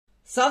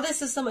Solve this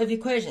system of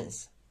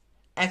equations.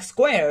 X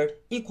squared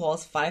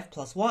equals 5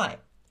 plus y.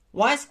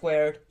 Y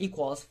squared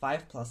equals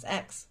 5 plus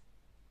x.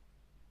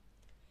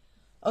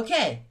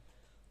 Okay,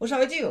 what shall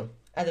we do?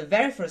 At the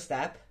very first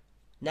step,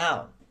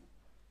 now.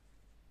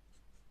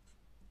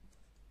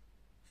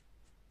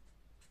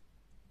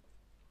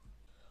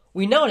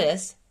 We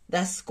notice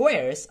that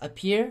squares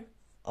appear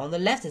on the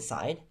left-hand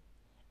side,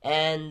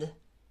 and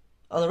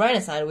on the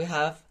right-hand side we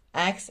have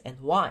x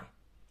and y.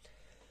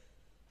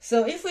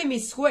 So if we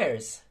meet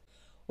squares,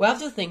 we have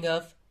to think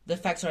of the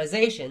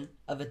factorization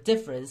of a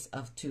difference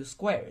of two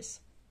squares.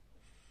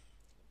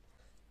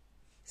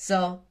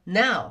 So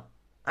now,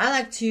 I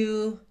like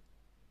to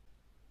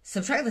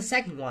subtract the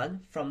second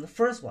one from the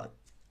first one.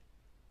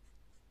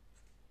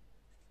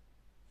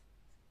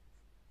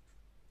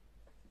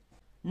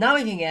 Now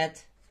we can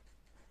get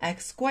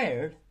x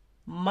squared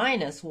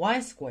minus y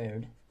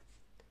squared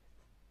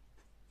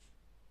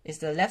is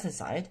the left-hand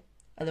side,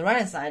 and the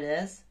right-hand side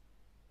is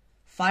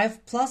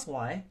 5 plus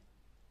y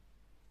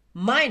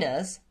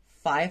minus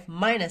 5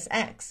 minus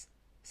x.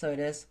 So it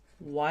is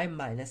y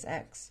minus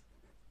x.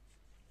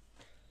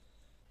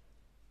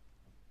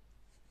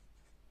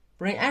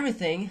 Bring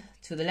everything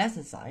to the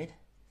left-hand side.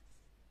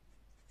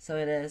 So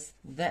it is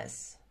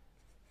this.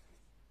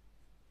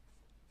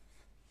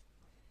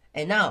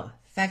 And now,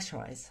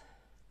 factorize.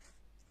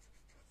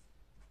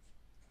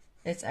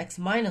 It's x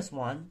minus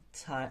y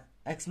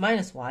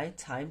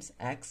times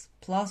x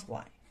plus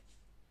y.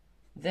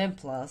 Then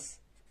plus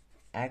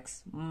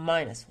x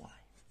minus y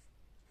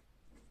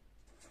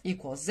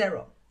equals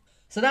 0.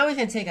 So now we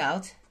can take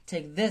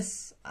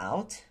this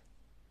out.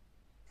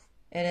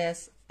 It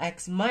is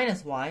x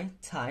minus y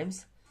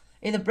times,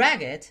 in the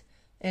bracket,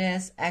 it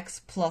is x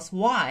plus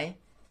y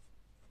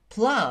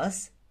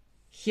plus,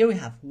 here we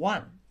have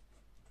 1.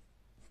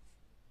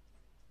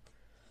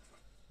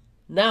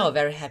 Now we're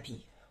very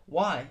happy.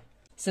 Why?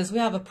 Since we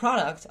have a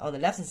product on the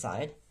left-hand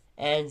side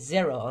and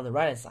 0 on the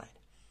right-hand side.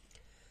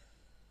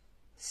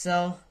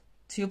 So,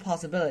 two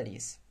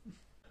possibilities.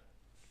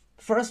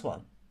 First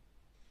one.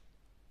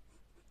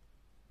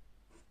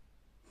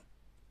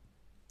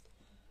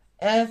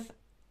 If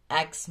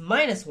x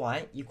minus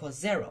y equals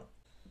 0.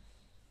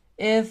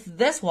 If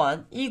this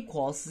one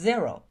equals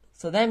 0,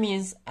 so that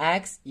means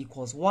x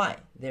equals y.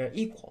 They're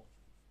equal.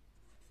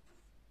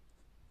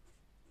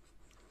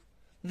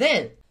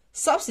 Then,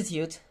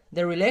 substitute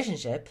the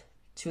relationship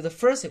to the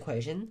first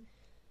equation.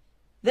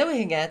 Then we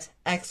can get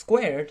x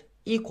squared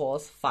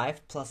equals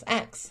 5 plus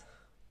x.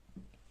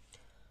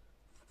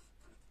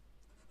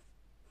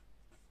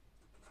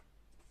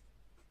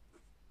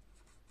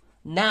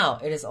 Now,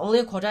 it is only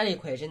a quadratic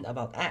equation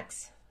about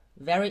x.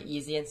 Very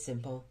easy and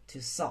simple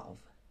to solve.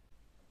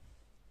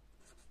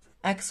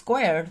 X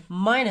squared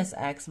minus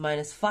x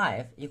minus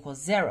 5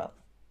 equals 0.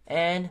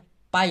 And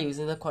by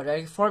using the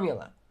quadratic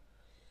formula,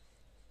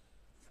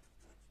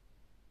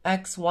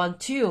 x1,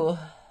 2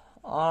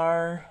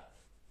 are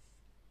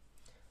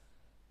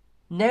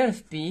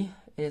negative b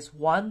is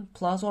 1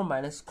 plus or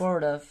minus square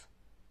root of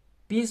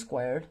b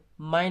squared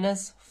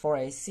minus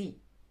 4ac.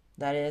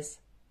 That is,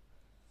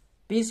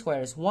 b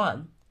squared is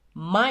 1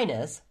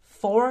 minus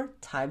 4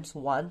 times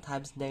 1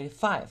 times negative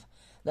 5.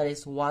 That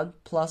is 1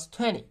 plus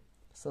 20.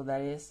 So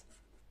that is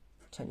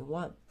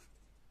 21.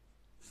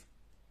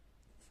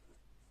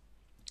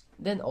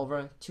 Then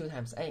over 2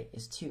 times a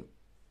is 2.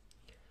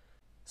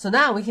 So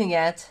now we can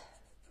get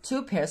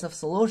two pairs of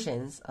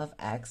solutions of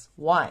x,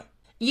 y.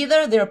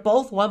 Either they're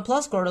both 1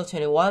 plus square root of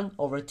 21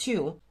 over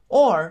 2,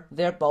 or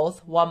they're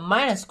both 1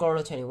 minus square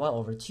root of 21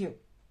 over 2.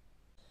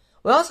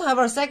 We also have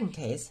our second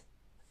case,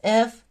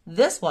 if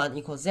this one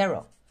equals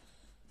 0.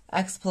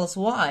 X plus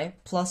y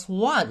plus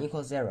 1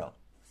 equals 0.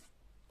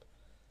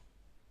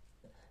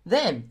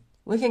 Then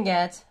we can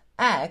get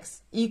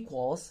x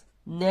equals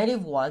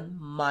negative 1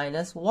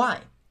 minus y.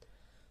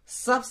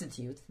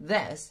 Substitute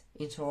this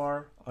into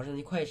our alternate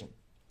equation.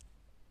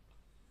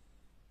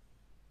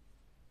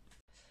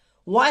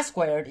 Y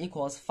squared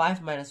equals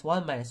 5 minus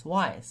 1 minus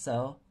y,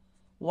 so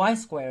y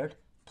squared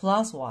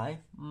plus y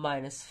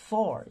minus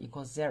 4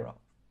 equals 0.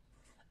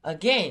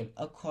 Again,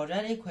 a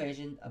quadratic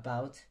equation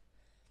about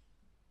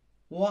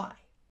y.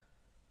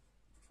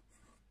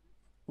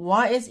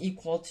 Y is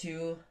equal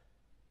to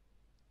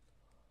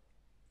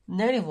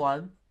negative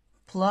 1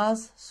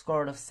 plus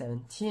square root of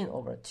 17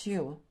 over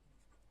 2,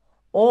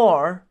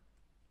 or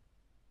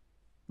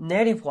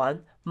negative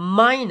 1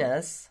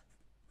 minus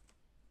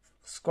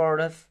square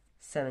root of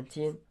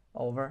 17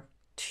 over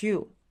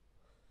 2.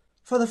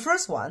 For the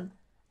first one,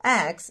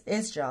 x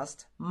is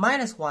just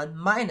minus 1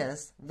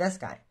 minus this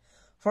guy.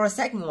 For the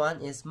second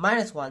one is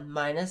minus 1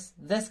 minus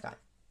this guy.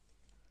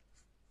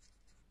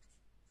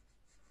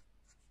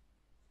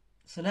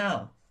 So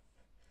now,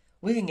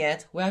 we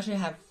actually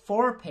have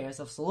 4 pairs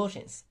of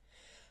solutions.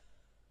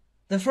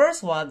 The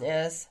first one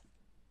is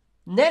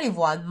negative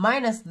 1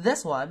 minus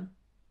this one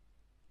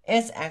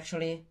is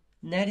actually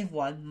negative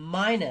 1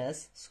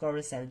 minus square root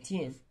of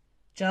 17,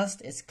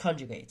 just its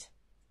conjugate.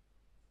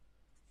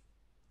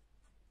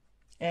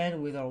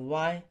 And with our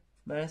y,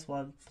 minus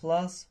 1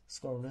 plus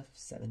square root of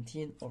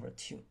 17 over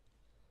 2.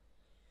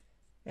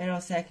 And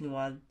our second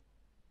one,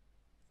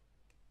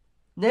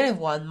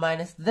 -1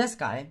 minus this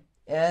guy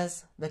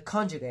is the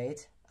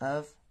conjugate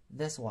of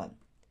this one.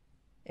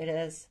 It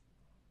is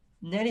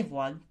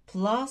 -1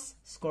 plus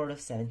square root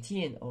of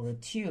 17 over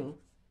 2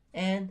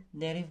 and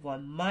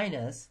 -1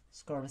 minus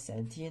square root of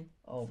 17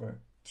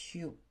 over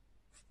 2.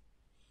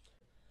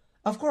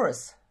 Of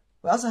course,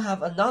 we also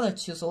have another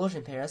two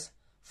solution pairs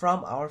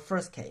from our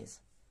first case.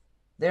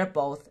 They're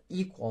both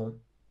equal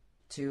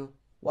to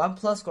 1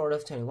 plus square root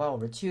of 21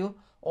 over 2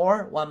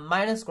 or 1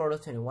 minus square root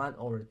of 21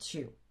 over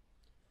 2.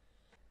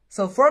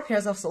 So 4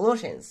 pairs of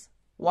solutions.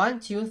 1,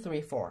 2,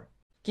 3, 4.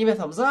 Give me a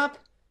thumbs up,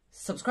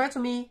 subscribe to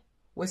me.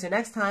 We'll see you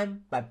next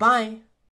time. Bye bye.